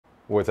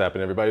What's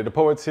happening, everybody? The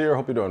Poets here.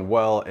 Hope you're doing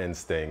well and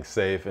staying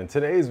safe. And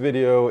today's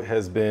video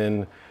has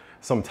been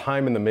some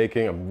time in the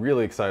making. I'm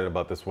really excited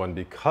about this one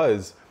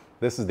because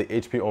this is the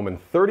HP OMEN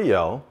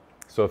 30L.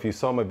 So if you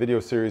saw my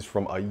video series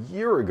from a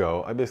year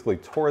ago, I basically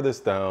tore this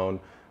down,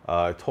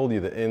 told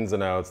you the ins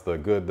and outs, the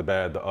good, the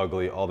bad, the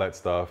ugly, all that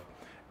stuff.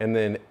 And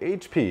then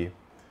HP,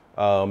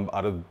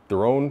 out of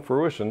their own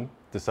fruition,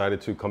 decided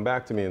to come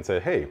back to me and say,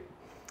 hey,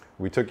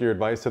 we took your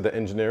advice to the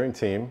engineering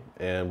team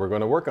and we're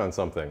going to work on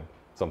something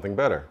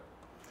better.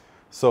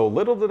 So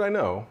little did I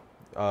know,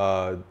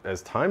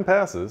 as time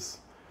passes,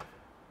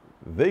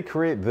 they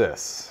create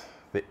this,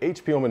 the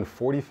HP OMEN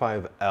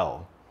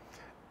 45L.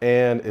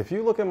 And if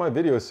you look at my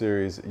video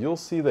series, you'll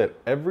see that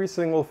every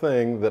single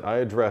thing that I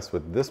address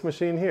with this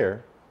machine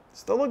here,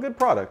 still a good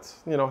product,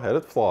 you know, had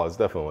its flaws,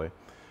 definitely,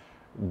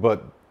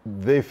 but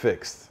they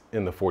fixed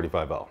in the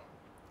 45L.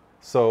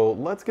 So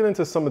let's get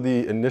into some of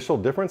the initial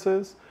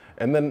differences.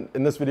 And then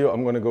in this video,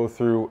 I'm going to go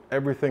through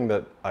everything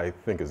that I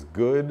think is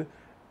good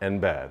and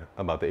bad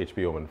about the HP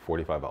OMEN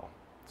 45L.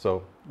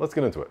 So let's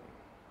get into it.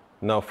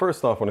 Now,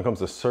 first off, when it comes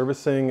to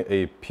servicing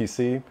a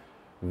PC,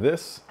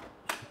 this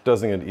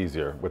doesn't get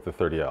easier with the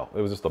 30L.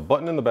 It was just a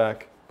button in the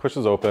back,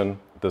 pushes open,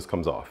 this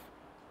comes off.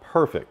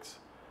 Perfect.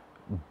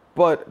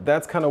 But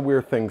that's kind of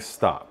where things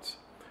stopped.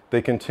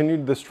 They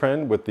continued this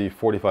trend with the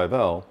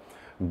 45L,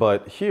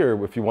 but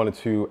here, if you wanted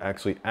to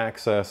actually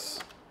access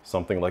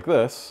something like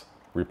this,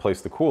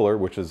 replace the cooler,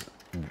 which is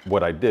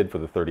what I did for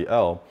the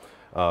 30L,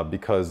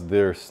 because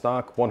their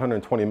stock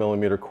 120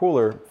 millimeter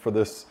cooler for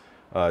this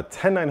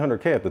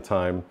 10900K at the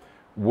time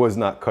was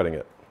not cutting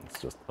it. Let's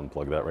just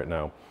unplug that right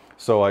now.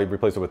 So I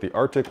replaced it with the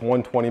Arctic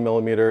 120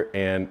 millimeter,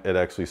 and it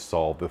actually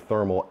solved the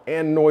thermal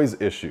and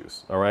noise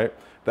issues, all right?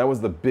 That was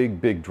the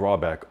big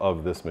drawback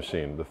of this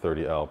machine, the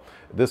 30L.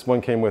 This one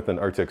came with an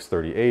RTX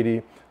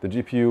 3080. The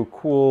GPU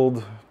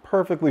cooled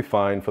perfectly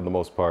fine for the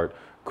most part.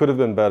 Could have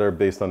been better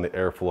based on the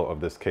airflow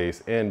of this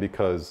case and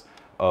because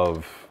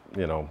of,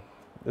 you know,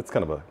 it's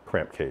kind of a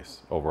cramped case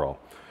overall.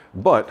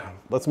 But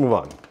let's move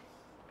on.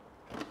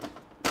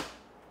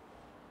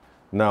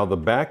 Now the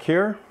back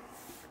here,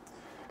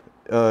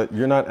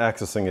 you're not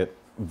accessing it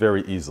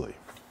very easily.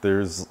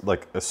 There's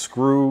like a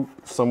screw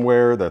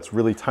somewhere that's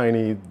really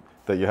tiny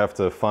that you have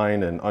to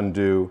find and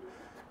undo,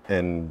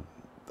 and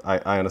I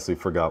honestly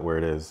forgot where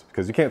it is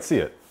because you can't see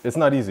it. It's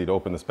not easy to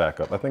open this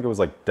back up. I think it was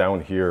like down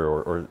here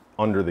or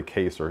under the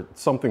case or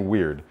something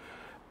weird.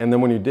 And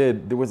then when you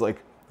did, there was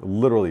like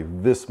literally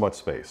this much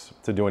space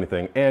to do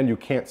anything, and you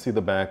can't see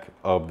the back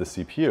of the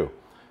CPU.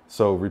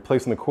 So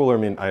replacing the cooler, I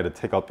mean, I had to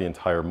take out the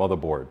entire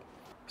motherboard.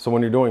 So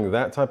when you're doing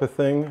that type of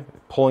thing,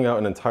 pulling out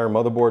an entire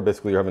motherboard,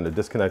 basically you're having to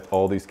disconnect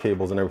all these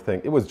cables and everything.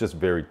 It was just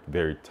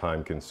very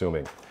time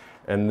consuming.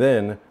 And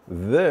then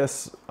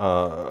this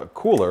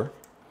cooler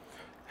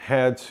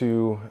had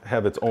to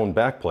have its own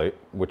backplate,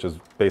 which is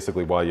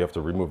basically why you have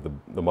to remove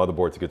the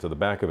motherboard to get to the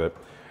back of it.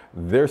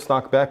 Their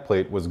stock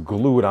backplate was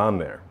glued on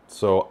there.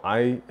 So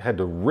I had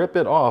to rip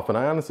it off, and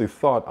I honestly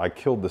thought I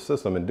killed the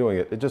system in doing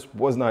it. It just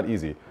was not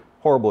easy.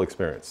 Horrible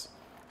experience.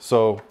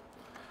 So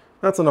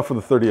that's enough for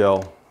the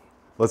 30L.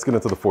 Let's get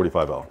into the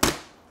 45L.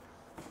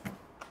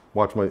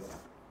 Watch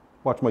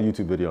my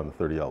YouTube video on the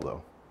 30L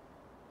though.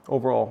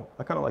 Overall,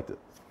 I kind of liked it.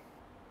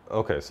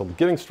 Okay, so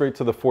getting straight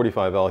to the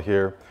 45L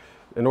here.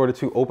 In order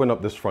to open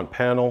up this front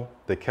panel,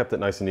 they kept it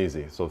nice and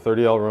easy. So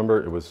 30L,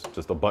 remember, it was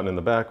just a button in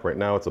the back. Right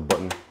now it's a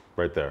button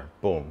right there.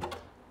 Boom.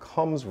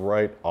 Comes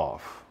right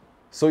off.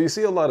 So you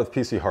see a lot of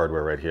PC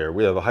hardware right here.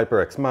 We have a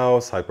HyperX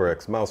mouse,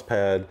 HyperX mouse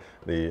pad,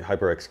 the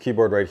HyperX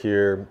keyboard right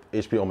here,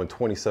 HP OMEN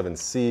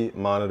 27C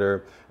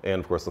monitor, and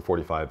of course the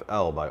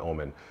 45L by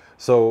OMEN.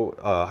 So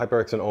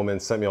HyperX and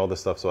OMEN sent me all this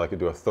stuff so I could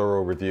do a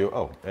thorough review.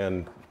 Oh,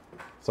 and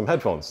some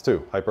headphones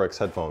too, HyperX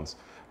headphones.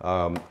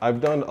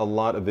 I've done a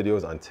lot of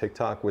videos on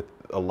TikTok with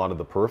a lot of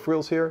the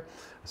peripherals here,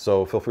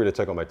 so feel free to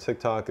check out my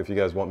TikTok. If you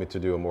guys want me to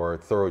do a more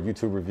thorough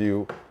YouTube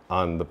review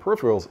on the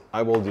peripherals,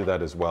 I will do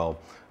that as well.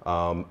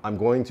 I'm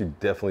going to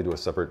definitely do a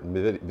separate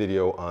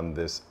video on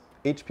this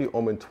HP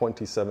OMEN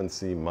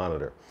 27C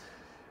monitor.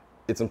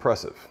 It's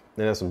impressive.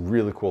 It has some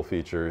really cool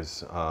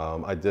features.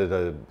 I did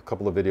a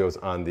couple of videos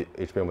on the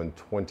HP OMEN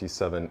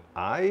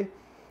 27i.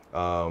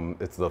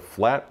 It's the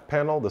flat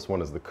panel. This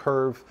one is the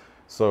curve.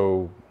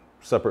 So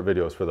separate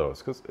videos for those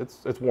because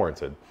it's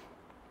warranted.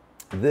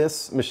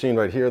 This machine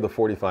right here, the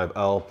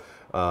 45L,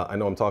 I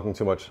know I'm talking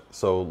too much,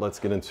 so let's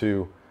get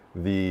into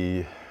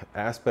the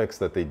aspects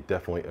that they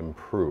definitely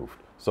improved.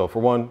 So for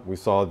one, we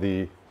saw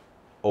the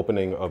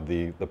opening of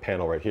the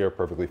panel right here,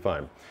 perfectly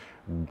fine.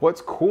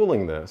 What's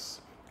cooling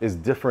this is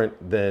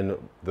different than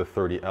the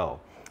 30L.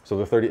 So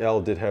the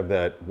 30L did have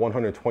that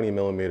 120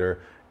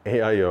 millimeter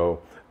AIO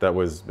that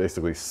was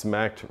basically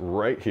smacked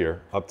right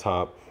here up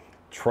top,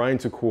 trying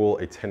to cool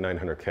a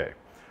 10900K.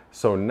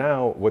 So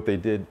now what they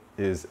did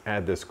is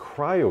add this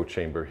cryo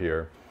chamber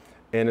here,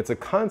 and it's a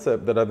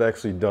concept that I've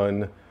actually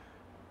done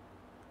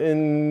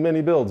in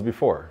many builds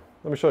before.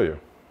 Let me show you.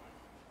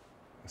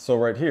 So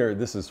right here,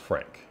 this is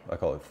Frank. I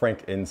call it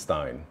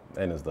Frankenstein,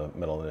 N is the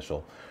middle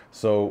initial.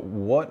 So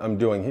what I'm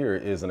doing here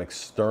is an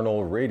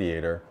external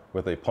radiator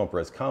with a pump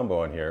res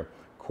combo on here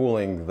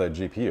cooling the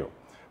GPU.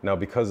 Now,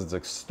 because it's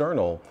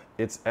external,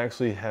 it's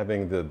actually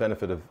having the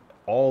benefit of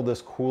all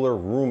this cooler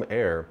room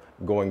air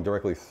going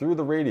directly through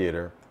the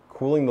radiator,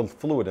 cooling the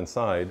fluid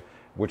inside,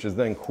 which is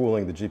then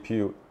cooling the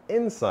GPU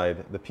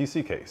inside the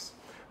PC case.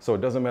 So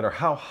it doesn't matter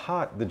how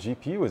hot the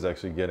GPU is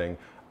actually getting,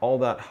 all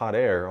that hot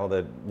air, all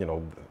that,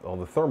 all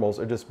the thermals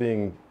are just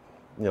being,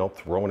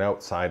 thrown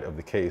outside of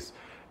the case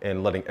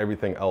and letting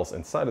everything else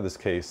inside of this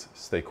case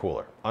stay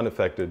cooler,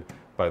 unaffected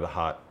by the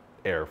hot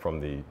air from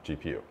the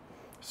GPU.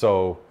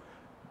 So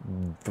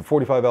the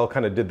 45L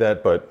kind of did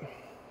that, but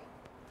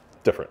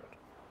different.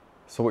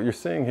 So what you're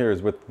seeing here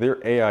is with their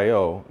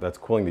AIO that's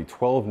cooling the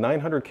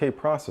 12900K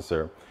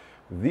processor,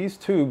 these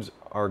tubes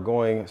are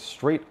going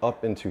straight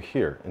up into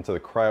here, into the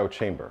cryo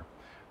chamber.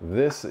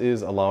 This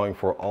is allowing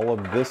for all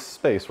of this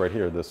space right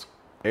here, this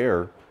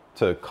air,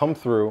 to come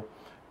through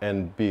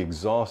and be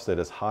exhausted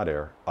as hot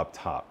air up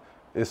top.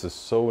 This is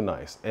so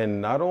nice. And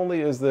not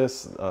only is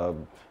this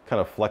kind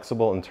of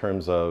flexible in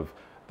terms of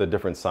the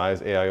different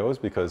size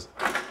AIOs, because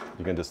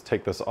you can just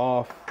take this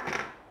off,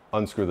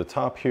 unscrew the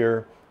top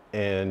here,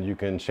 and you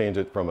can change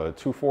it from a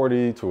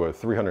 240 to a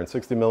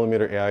 360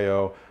 millimeter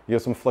AIO. You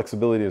have some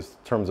flexibility in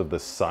terms of the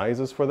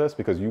sizes for this,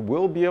 because you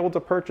will be able to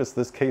purchase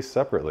this case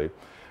separately.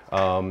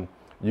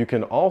 You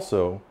can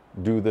also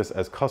do this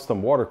as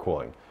custom water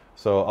cooling.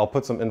 So I'll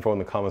put some info in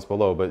the comments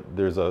below, but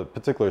there's a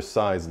particular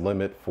size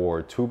limit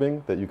for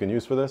tubing that you can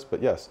use for this.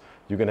 But yes,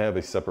 you can have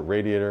a separate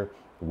radiator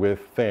with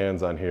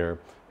fans on here,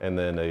 and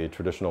then a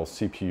traditional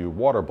CPU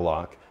water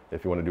block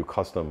if you want to do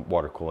custom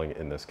water cooling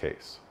in this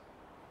case.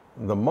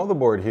 The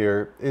motherboard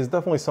here is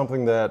definitely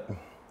something that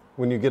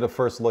when you get a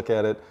first look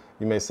at it,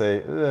 you may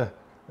say,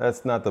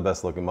 that's not the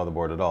best looking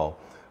motherboard at all.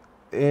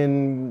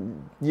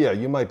 And yeah,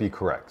 you might be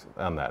correct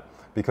on that,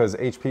 because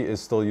HP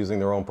is still using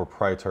their own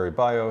proprietary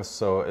BIOS,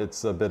 so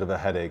it's a bit of a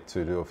headache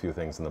to do a few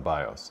things in the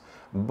BIOS.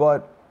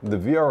 But the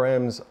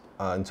VRMs,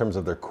 in terms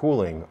of their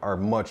cooling, are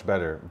much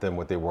better than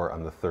what they were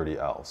on the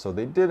 30L. So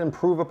they did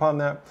improve upon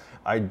that.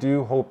 I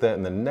do hope that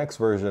in the next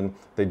version,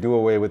 they do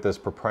away with this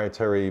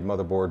proprietary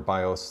motherboard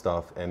BIOS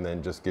stuff and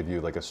then just give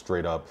you like a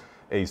straight up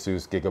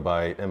Asus,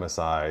 Gigabyte,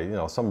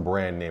 MSI, some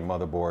brand name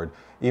motherboard.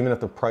 Even if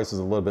the price is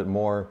a little bit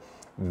more,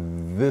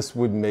 this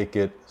would make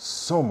it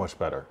so much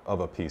better of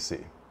a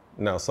PC.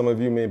 Now, some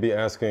of you may be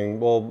asking,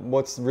 well,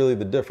 what's really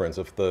the difference?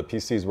 If the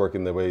PC is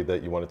working the way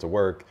that you want it to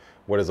work,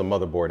 what does a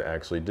motherboard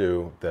actually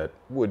do that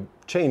would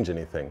change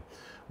anything?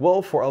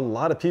 Well, for a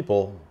lot of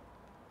people,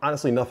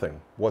 honestly, nothing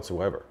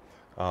whatsoever.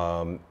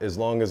 As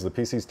long as the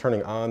PC is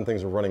turning on,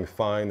 things are running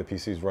fine, the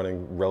PC is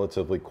running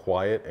relatively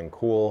quiet and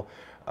cool.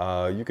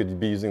 You could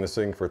be using this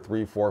thing for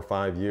 3, 4,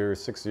 5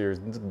 years, 6 years,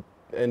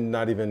 and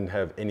not even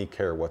have any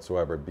care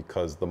whatsoever,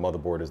 because the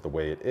motherboard is the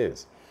way it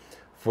is.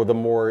 For the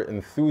more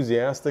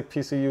enthusiastic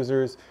PC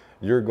users,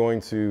 you're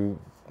going to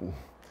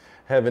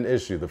have an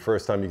issue. The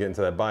first time you get into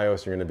that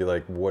BIOS, you're going to be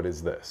like, what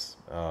is this?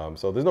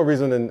 So there's no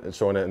reason in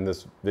showing it in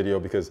this video,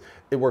 because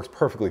it works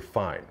perfectly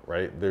fine,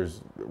 right?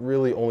 There's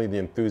really only the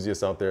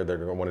enthusiasts out there that are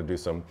going to want to do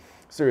some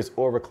serious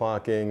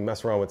overclocking,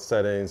 mess around with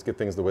settings, get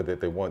things the way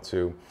that they want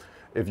to.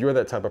 If you're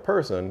that type of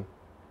person,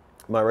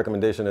 my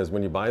recommendation is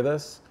when you buy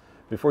this,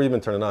 before you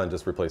even turn it on,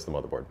 just replace the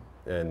motherboard.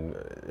 And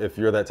if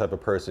you're that type of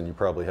person, you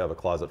probably have a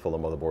closet full of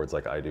motherboards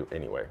like I do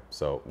anyway.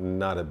 So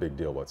not a big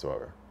deal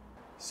whatsoever.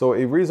 So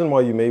a reason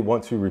why you may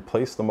want to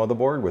replace the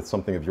motherboard with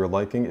something of your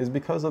liking is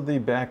because of the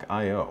back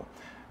I/O.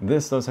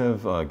 This does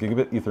have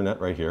gigabit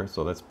Ethernet right here,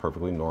 so that's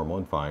perfectly normal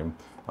and fine.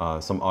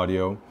 Some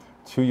audio,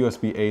 2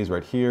 USB-A's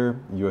right here,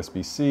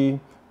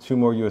 USB-C, 2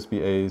 more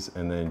USB-A's,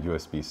 and then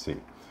USB-C.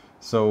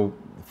 So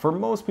for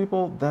most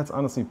people, that's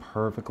honestly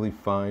perfectly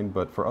fine,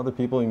 but for other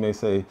people, you may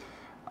say,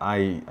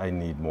 I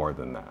need more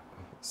than that.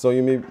 So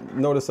you may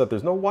notice that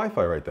there's no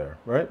Wi-Fi right there,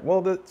 right?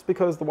 Well, that's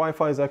because the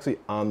Wi-Fi is actually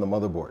on the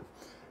motherboard.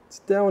 It's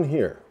down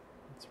here.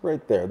 It's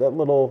right there. That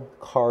little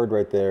card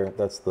right there,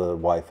 that's the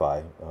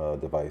Wi-Fi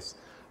device.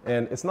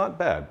 And it's not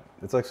bad.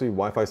 It's actually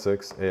Wi-Fi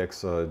 6,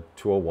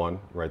 AX201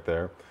 right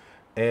there.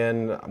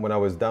 And when I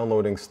was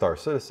downloading Star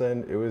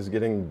Citizen, it was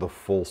getting the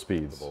full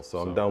speeds. So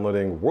I'm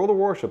downloading World of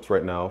Warships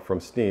right now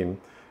from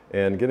Steam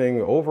and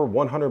getting over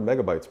 100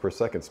 megabytes per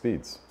second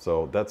speeds.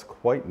 So that's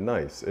quite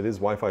nice. It is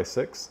Wi-Fi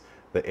 6,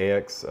 the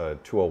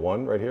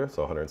AX201 right here,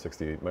 so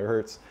 160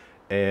 megahertz.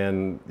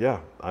 And yeah,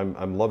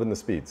 I'm loving the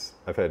speeds.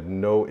 I've had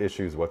no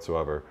issues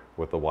whatsoever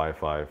with the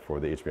Wi-Fi for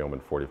the HP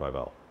OMEN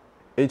 45L.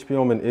 HP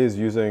OMEN is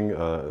using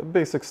a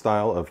basic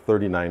style of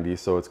 3090,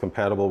 so it's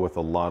compatible with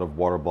a lot of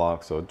water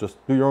blocks. So just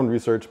do your own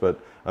research,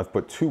 but I've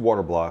put 2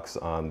 water blocks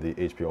on the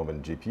HP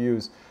OMEN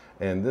GPUs.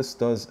 And this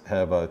does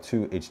have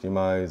 2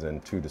 HDMIs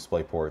and 2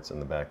 display ports in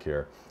the back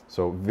here.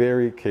 So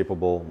very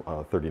capable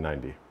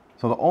 3090.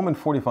 So the OMEN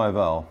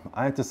 45L,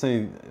 I have to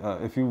say,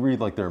 if you read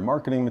like their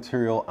marketing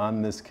material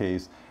on this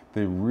case,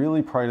 they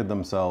really prided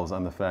themselves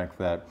on the fact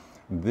that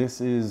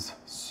this is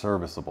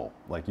serviceable.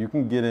 Like you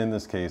can get in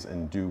this case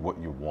and do what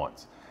you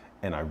want.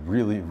 And I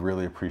really,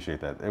 really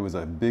appreciate that. It was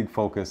a big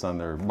focus on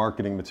their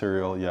marketing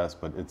material, yes,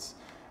 but it's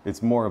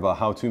It's more of a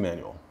how-to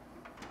manual.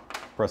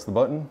 Press the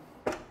button,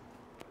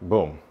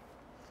 boom.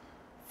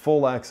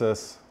 Full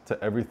access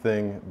to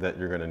everything that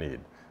you're gonna need.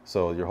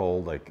 So your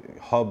whole like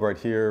hub right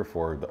here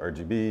for the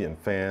RGB and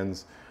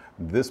fans.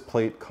 This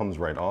plate comes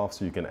right off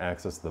so you can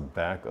access the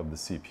back of the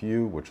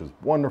CPU, which is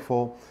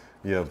wonderful.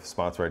 You have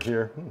spots right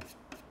here.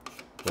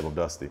 A little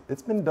dusty.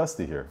 It's been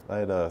dusty here. I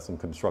had some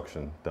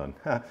construction done.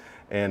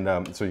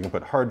 And so you can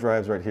put hard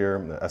drives right here,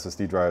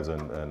 SSD drives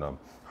and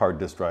hard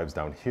disk drives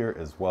down here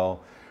as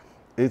well.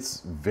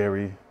 It's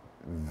very,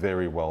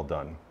 very well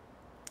done.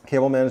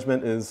 Cable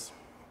management is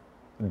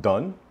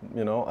done.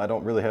 You know, I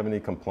don't really have any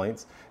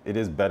complaints. It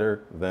is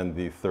better than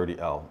the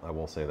 30L, I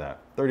will say that.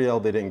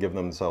 30L, they didn't give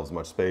themselves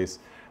much space.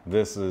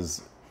 This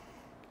is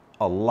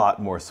a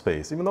lot more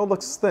space. Even though it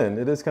looks thin,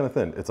 it is kind of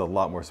thin. It's a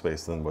lot more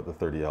space than what the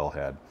 30L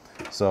had.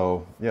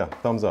 So yeah,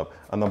 thumbs up.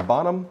 On the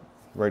bottom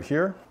right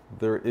here,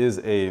 there is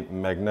a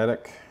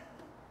magnetic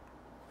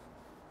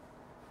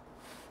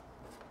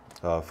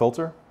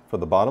filter for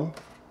the bottom.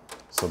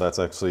 So that's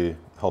actually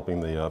helping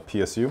the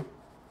PSU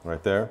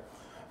right there.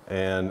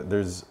 And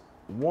there's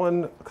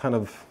one kind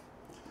of,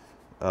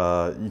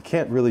 you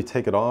can't really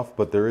take it off,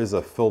 but there is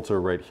a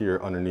filter right here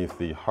underneath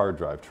the hard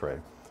drive tray.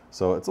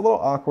 So it's a little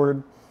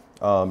awkward.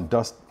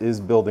 Dust is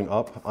building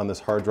up on this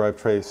hard drive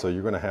tray, so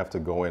you're gonna have to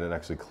go in and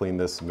actually clean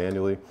this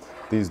manually.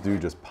 These do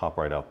just pop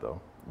right out though.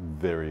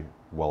 Very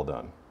well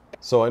done.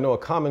 So I know a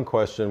common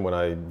question when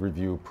I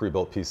review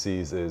pre-built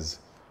PCs is,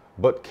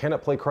 but can it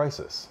play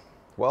Crysis?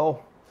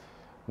 Well,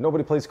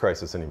 nobody plays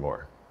Crysis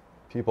anymore.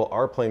 People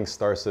are playing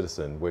Star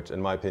Citizen, which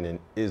in my opinion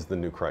is the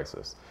new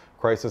Crysis.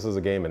 Crysis is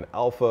a game in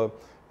alpha.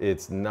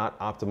 It's not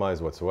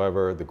optimized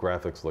whatsoever. The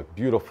graphics look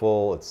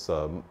beautiful. It's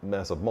a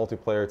massive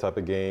multiplayer type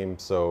of game.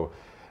 So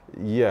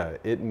yeah,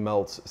 it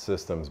melts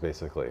systems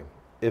basically.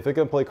 If it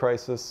can play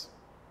Crysis,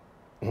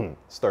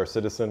 Star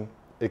Citizen,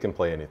 it can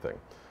play anything.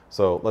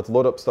 So let's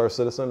load up Star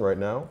Citizen right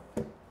now.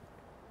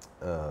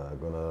 I'm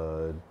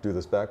gonna do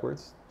this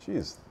backwards.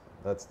 Jeez,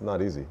 that's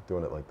not easy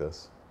doing it like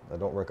this. I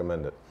don't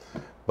recommend it.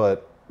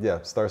 But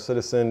yeah, Star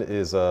Citizen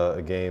is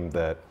a game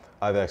that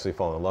I've actually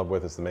fallen in love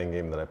with. It's the main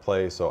game that I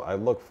play. So I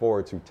look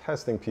forward to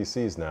testing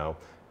PCs now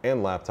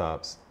and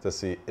laptops to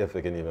see if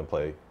it can even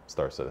play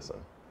Star Citizen.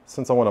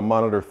 Since I want to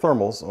monitor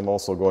thermals, I'm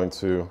also going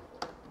to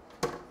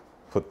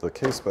put the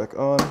case back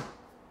on.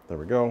 There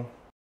we go.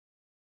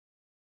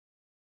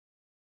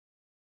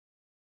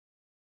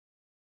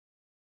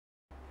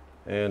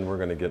 And we're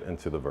going to get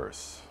into the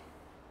verse.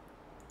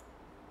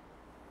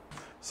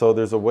 So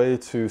there's a way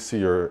to see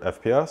your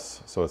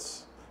FPS. So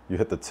it's, you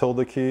hit the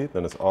tilde key,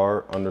 then it's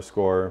R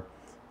underscore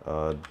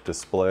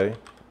display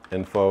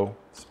info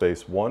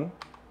space 1.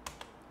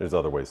 There's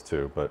other ways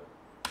too, but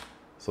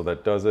so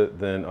that does it.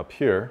 Then up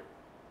here,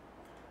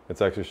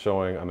 it's actually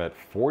showing I'm at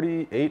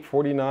 48,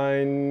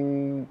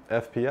 49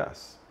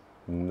 FPS.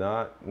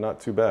 Not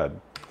too bad.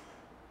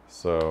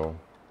 So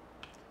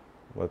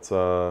let's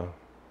start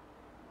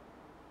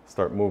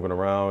moving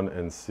around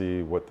and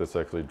see what this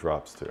actually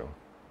drops to.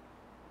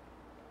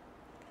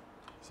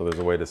 So there's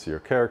a way to see your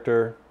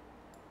character.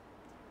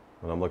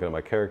 When I'm looking at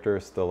my character,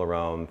 still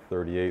around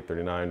 38,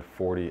 39,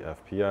 40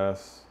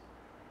 FPS.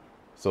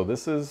 So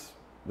this is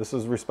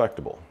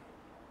respectable.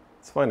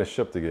 Let's find a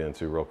ship to get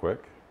into real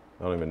quick.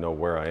 I don't even know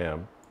where I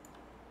am.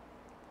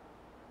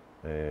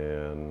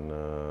 And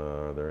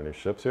are there any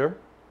ships here?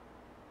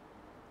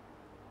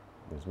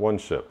 There's one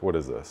ship. What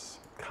is this?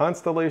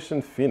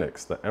 Constellation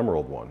Phoenix, the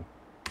emerald one.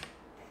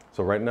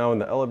 So right now in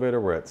the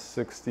elevator, we're at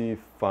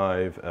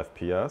 65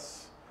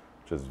 FPS,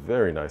 which is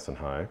very nice and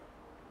high.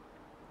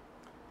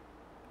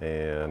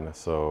 And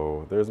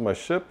so there's my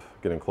ship,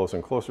 getting closer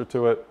and closer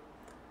to it.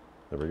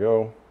 There we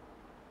go.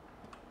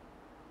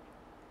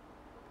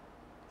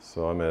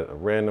 So I'm at a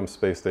random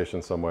space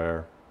station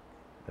somewhere,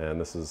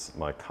 and this is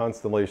my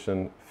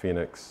Constellation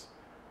Phoenix.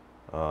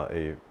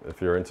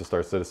 If you're into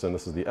Star Citizen,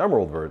 this is the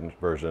Emerald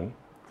version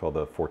called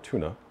the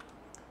Fortuna.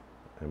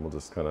 And we'll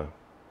just kind of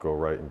go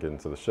right and get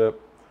into the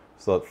ship.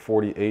 So at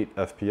 48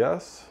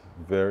 FPS,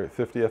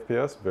 50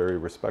 FPS, very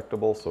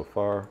respectable so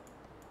far.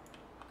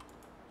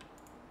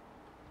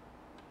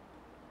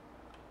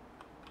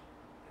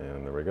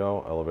 And there we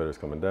go, elevator's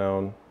coming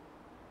down.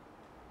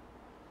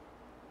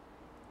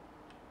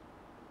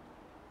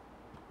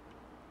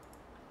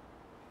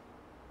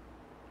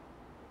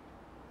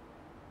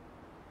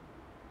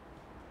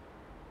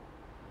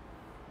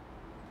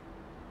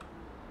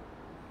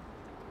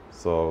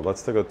 So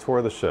let's take a tour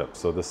of the ship.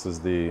 So this is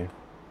the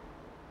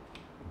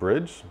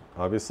bridge,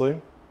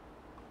 obviously.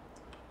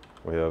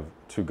 We have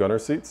two gunner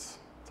seats,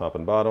 top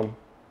and bottom.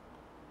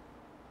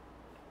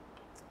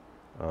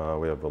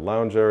 We have the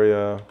lounge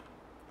area,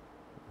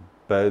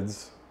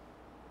 beds.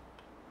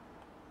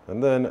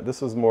 And then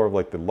this is more of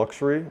like the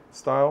luxury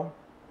style.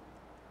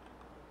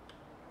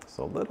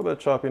 So a little bit of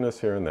choppiness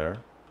here and there.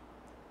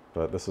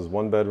 But this is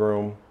one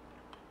bedroom,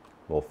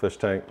 little fish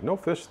tank. No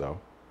fish though.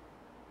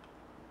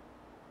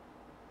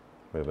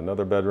 We have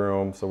another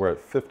bedroom. So we're at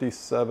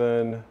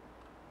 57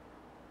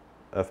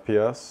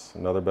 FPS,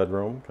 another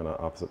bedroom, kind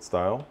of opposite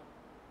style.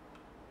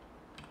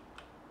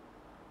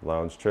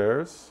 Lounge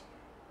chairs.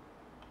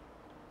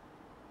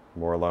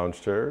 More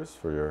lounge chairs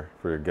for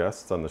your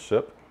guests on the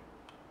ship.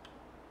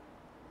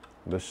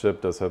 This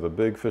ship does have a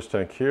big fish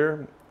tank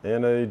here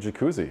and a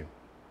jacuzzi.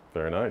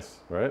 Very nice,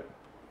 right?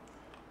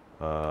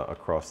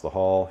 Across the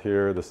hall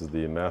here, this is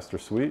the master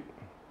suite.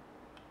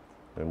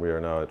 And we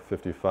are now at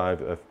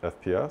 55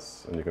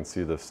 FPS, and you can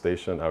see the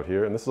station out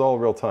here. And this is all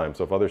real time,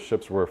 so if other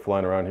ships were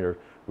flying around here,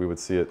 we would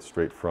see it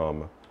straight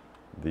from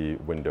the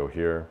window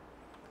here.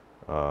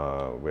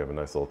 We have a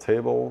nice little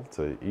table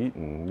to eat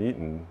and meet,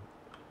 and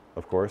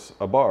of course,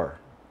 a bar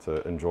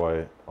to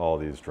enjoy all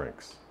these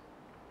drinks.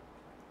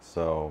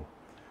 So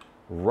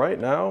right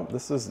now,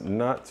 this is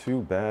not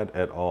too bad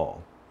at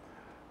all.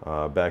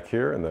 Back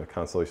here in the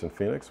Constellation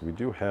Phoenix, we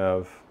do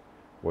have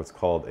what's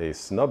called a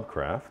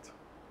snubcraft.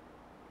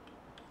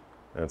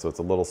 And so it's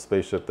a little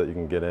spaceship that you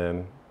can get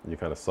in. You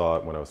kind of saw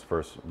it when I was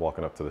first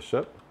walking up to the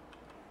ship.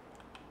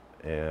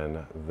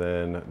 And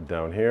then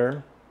down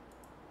here,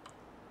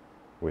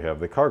 we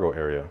have the cargo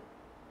area.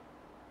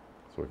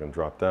 So we can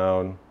drop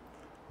down,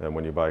 and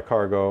when you buy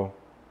cargo,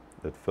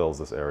 it fills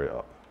this area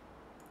up.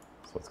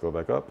 So let's go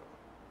back up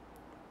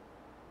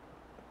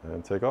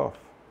and take off.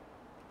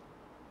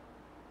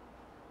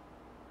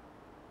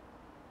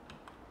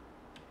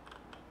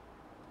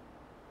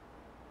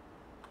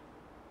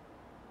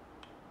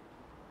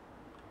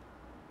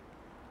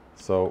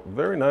 So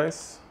very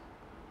nice,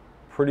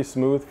 pretty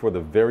smooth for the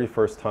very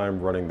first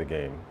time running the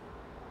game.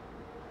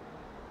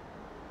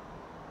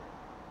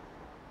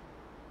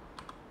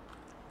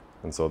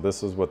 And so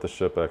this is what the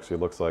ship actually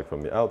looks like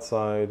from the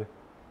outside.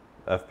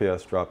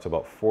 FPS dropped to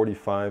about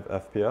 45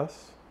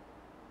 FPS.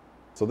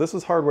 So this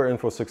is hardware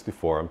info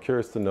 64. I'm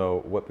curious to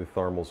know what the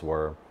thermals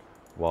were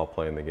while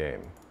playing the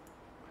game.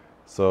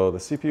 So the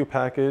CPU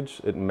package,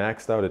 it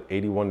maxed out at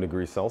 81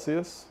 degrees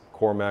Celsius.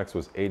 Core max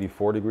was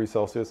 84 degrees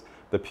Celsius.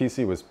 The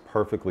PC was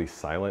perfectly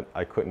silent.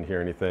 I couldn't hear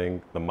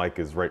anything. The mic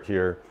is right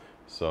here.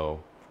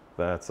 So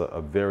that's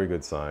a very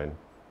good sign.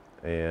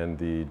 And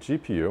the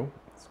GPU,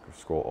 let's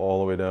scroll all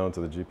the way down to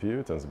the GPU.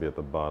 It tends to be at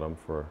the bottom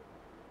for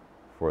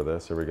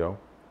this. Here we go.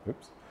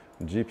 Oops.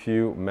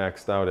 GPU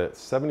maxed out at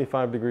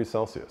 75 degrees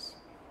Celsius.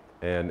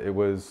 And it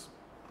was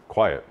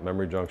quiet.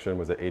 Memory junction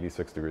was at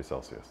 86 degrees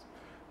Celsius.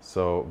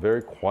 So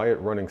very quiet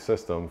running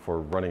system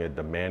for running a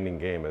demanding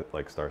game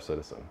like Star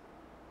Citizen.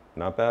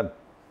 Not bad.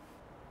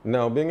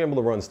 Now, being able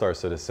to run Star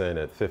Citizen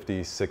at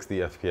 50, 60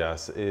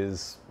 FPS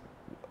is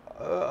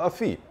a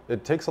feat.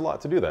 It takes a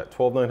lot to do that.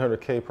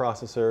 12900K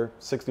processor,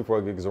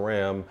 64 gigs of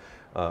RAM,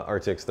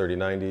 RTX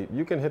 3090.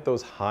 You can hit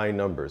those high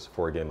numbers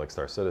for a game like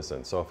Star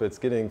Citizen. So if it's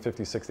getting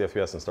 50, 60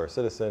 FPS in Star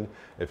Citizen,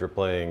 if you're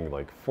playing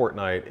like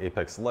Fortnite,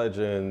 Apex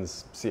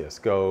Legends,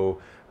 CSGO,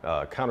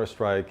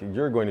 Counter-Strike,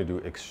 you're going to do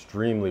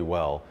extremely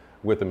well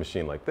with a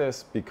machine like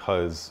this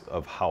because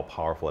of how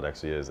powerful it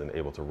actually is and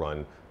able to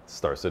run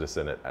Star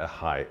Citizen at a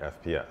high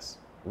FPS.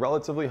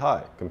 Relatively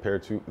high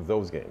compared to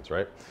those games,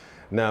 right?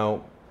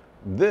 Now,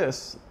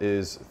 this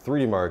is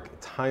 3D Mark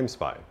Time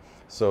Spy.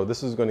 So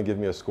this is going to give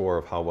me a score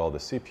of how well the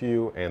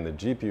CPU and the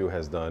GPU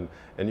has done,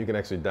 and you can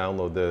actually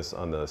download this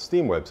on the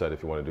Steam website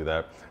if you want to do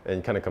that,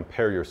 and kind of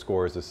compare your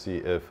scores to see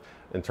if,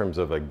 in terms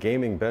of a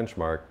gaming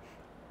benchmark,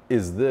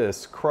 is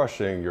this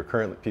crushing your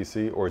current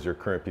PC, or is your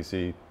current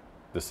PC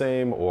the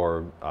same,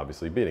 or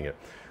obviously beating it?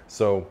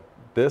 So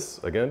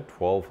this, again,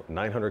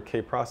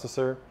 12900K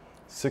processor,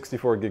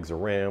 64 gigs of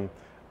RAM,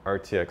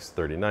 RTX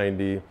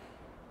 3090,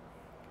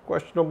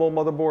 questionable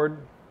motherboard.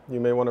 You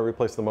may want to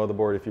replace the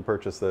motherboard if you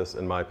purchase this,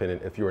 in my opinion,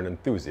 if you're an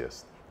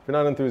enthusiast. If you're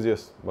not an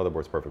enthusiast,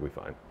 motherboard's perfectly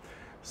fine.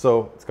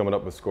 So it's coming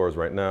up with scores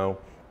right now.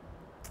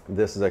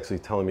 This is actually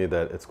telling me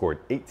that it scored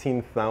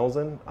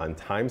 18,000 on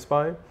Time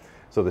Spy.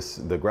 So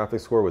the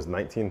graphics score was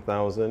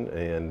 19,000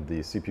 and the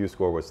CPU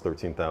score was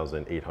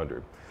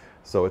 13,800.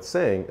 So it's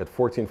saying at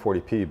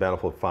 1440p,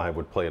 Battlefield 5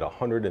 would play at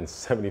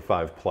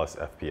 175 plus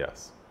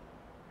FPS.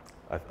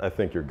 I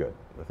think you're good.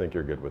 I think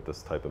you're good with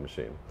this type of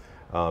machine.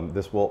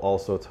 This will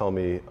also tell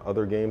me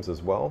other games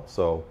as well.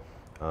 So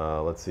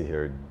let's see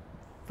here.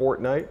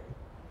 Fortnite,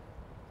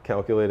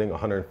 calculating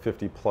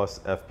 150 plus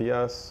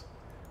FPS.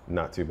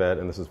 Not too bad.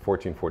 And this is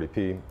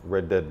 1440p.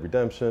 Red Dead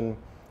Redemption,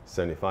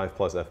 75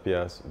 plus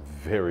FPS.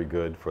 Very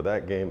good for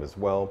that game as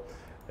well.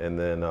 And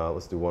then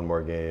let's do one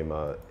more game.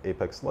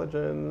 Apex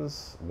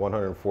Legends,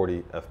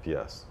 140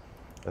 FPS.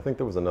 I think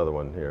there was another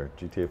one here.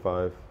 GTA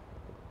 5,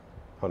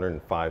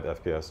 105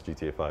 FPS,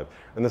 GTA 5.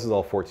 And this is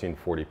all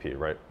 1440p,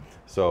 right?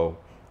 So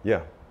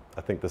yeah,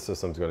 I think the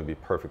system's going to be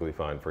perfectly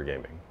fine for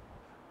gaming.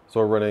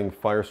 So we're running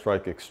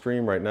Firestrike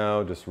Extreme right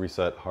now. Just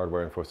reset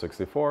hardware info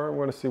 64. We're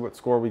going to see what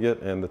score we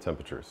get and the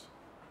temperatures.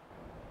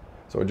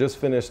 So it just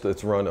finished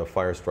its run of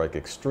Firestrike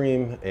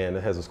Extreme, and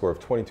it has a score of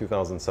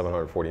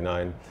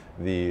 22,749.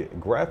 The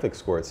graphics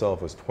score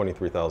itself was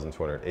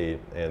 23,208,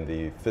 and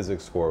the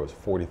physics score was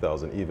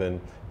 40,000 even.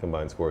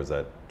 Combined score is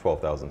at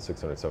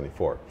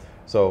 12,674.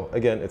 So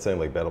again, it's saying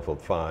like Battlefield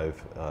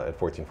 5 at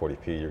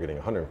 1440p, you're getting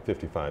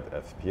 155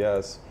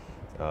 FPS.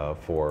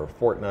 For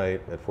Fortnite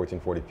at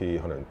 1440p,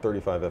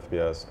 135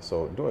 FPS.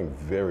 So doing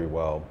very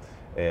well.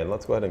 And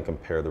let's go ahead and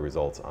compare the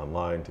results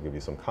online to give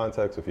you some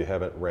context if you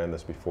haven't ran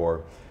this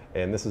before.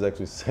 And this is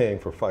actually saying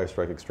for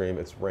Firestrike Extreme,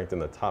 it's ranked in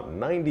the top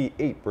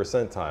 98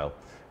 percentile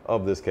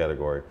of this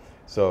category.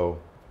 So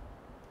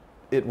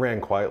it ran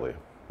quietly.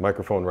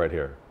 Microphone right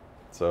here.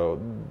 So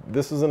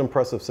this is an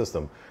impressive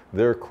system.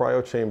 Their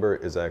cryo chamber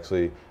is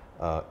actually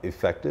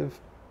effective.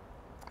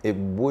 It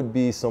would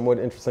be somewhat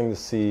interesting to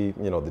see,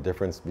 you know, the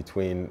difference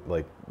between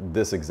like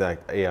this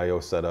exact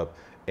AIO setup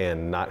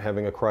and not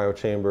having a cryo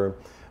chamber.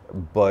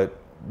 But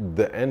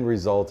the end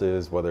result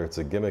is, whether it's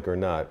a gimmick or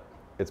not,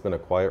 it's been a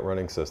quiet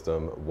running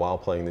system while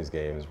playing these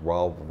games,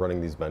 while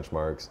running these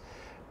benchmarks.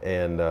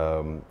 And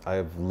I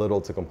have little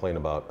to complain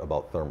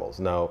about thermals.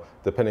 Now,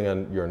 depending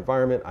on your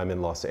environment, I'm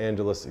in Los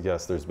Angeles.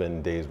 Yes, there's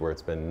been days where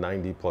it's been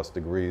 90+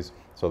 degrees,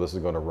 so this is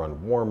going to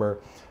run warmer.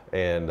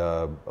 And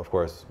of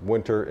course,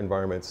 winter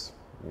environments,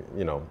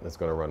 you know, it's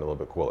going to run a little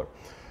bit cooler.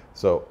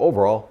 So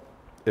overall,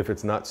 if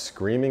it's not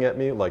screaming at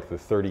me like the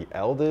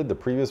 30L did, the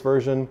previous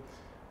version,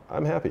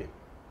 I'm happy.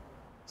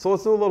 So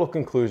let's do a little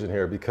conclusion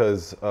here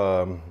because,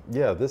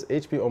 yeah, this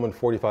HP OMEN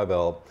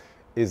 45L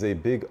is a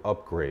big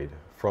upgrade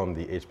from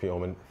the HP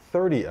OMEN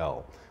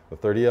 30L. The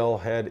 30L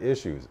had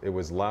issues. It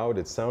was loud,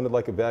 it sounded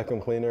like a vacuum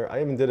cleaner. I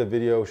even did a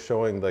video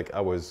showing like I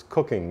was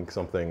cooking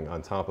something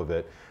on top of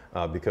it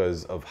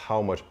because of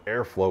how much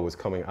airflow was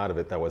coming out of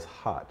it that was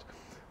hot.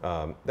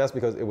 That's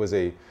because it was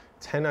a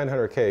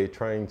 10900K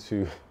trying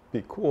to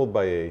be cooled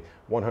by a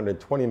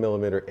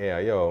 120mm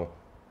AIO.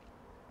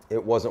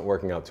 It wasn't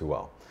working out too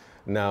well.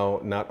 Now,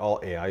 not all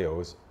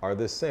AIOs are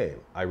the same.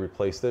 I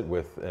replaced it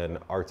with an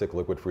Arctic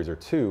Liquid Freezer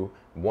 2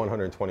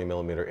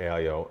 120mm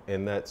AIO,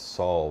 and that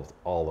solved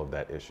all of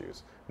that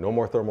issues. No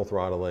more thermal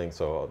throttling,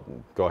 so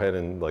I'll go ahead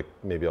and like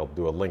maybe I'll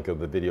do a link of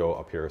the video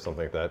up here or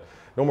something like that.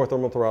 No more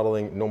thermal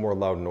throttling, no more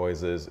loud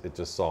noises. It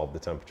just solved the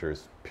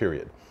temperatures,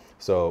 period.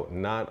 So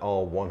not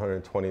all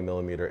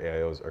 120mm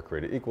AIOs are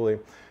created equally.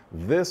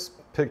 This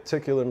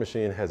particular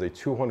machine has a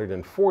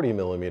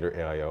 240mm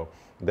AIO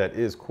that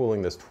is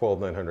cooling this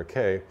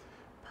 12900K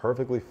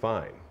perfectly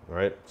fine,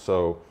 right?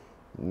 So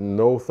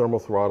no thermal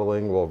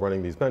throttling while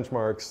running these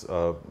benchmarks.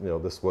 You know,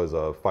 this was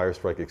a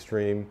Firestrike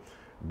Extreme,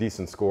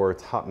 decent score,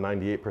 top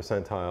 98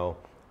 percentile,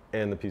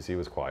 and the PC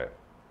was quiet.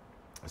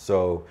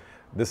 So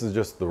this is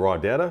just the raw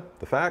data,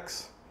 the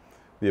facts.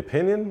 The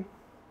opinion,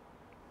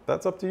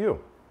 that's up to you.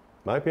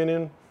 My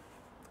opinion,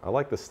 I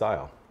like the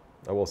style.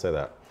 I will say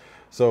that.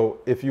 So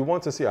if you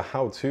want to see a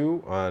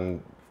how-to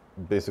on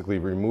basically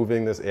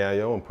removing this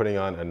AIO and putting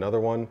on another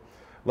one,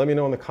 let me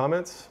know in the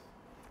comments.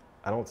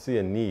 I don't see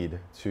a need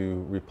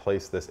to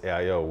replace this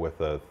AIO with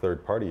a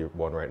third-party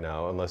one right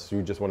now unless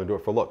you just want to do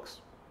it for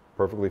looks.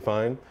 Perfectly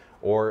fine.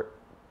 Or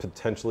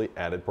potentially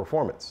added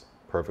performance.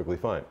 Perfectly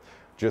fine.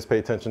 Just pay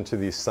attention to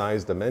these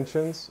size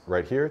dimensions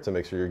right here to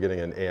make sure you're getting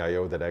an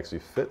AIO that actually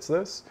fits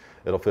this.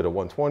 It'll fit a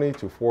 120,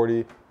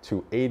 240,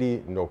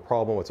 280, no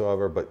problem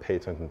whatsoever, but pay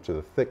attention to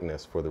the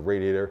thickness for the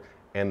radiator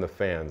and the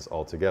fans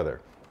all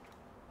together.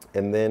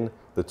 And then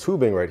the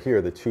tubing right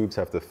here, the tubes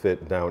have to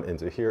fit down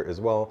into here as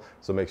well.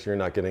 So make sure you're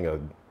not getting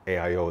an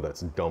AIO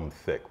that's dumb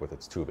thick with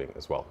its tubing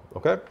as well,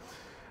 okay?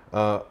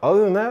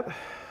 Other than that,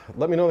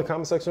 let me know in the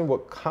comment section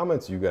what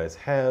comments you guys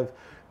have.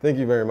 Thank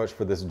you very much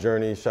for this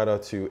journey. Shout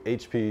out to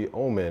HP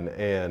OMEN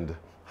and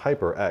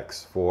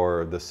HyperX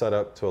for the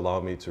setup to allow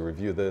me to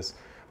review this.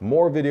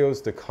 More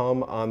videos to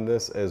come on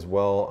this as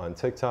well on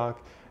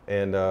TikTok.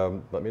 And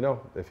let me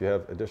know if you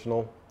have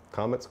additional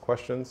comments,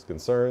 questions,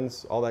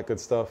 concerns, all that good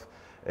stuff.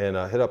 And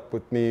hit up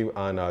with me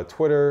on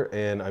Twitter,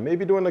 and I may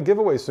be doing a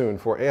giveaway soon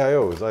for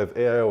AIOs. I have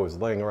AIOs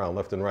laying around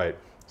left and right.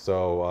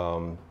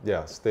 So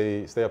yeah,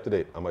 stay up to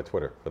date on my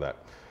Twitter for that.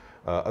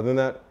 Other than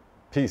that,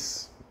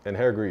 peace and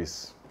hair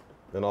grease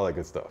and all that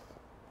good stuff.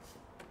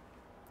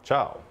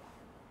 Ciao.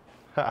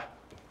 Ha.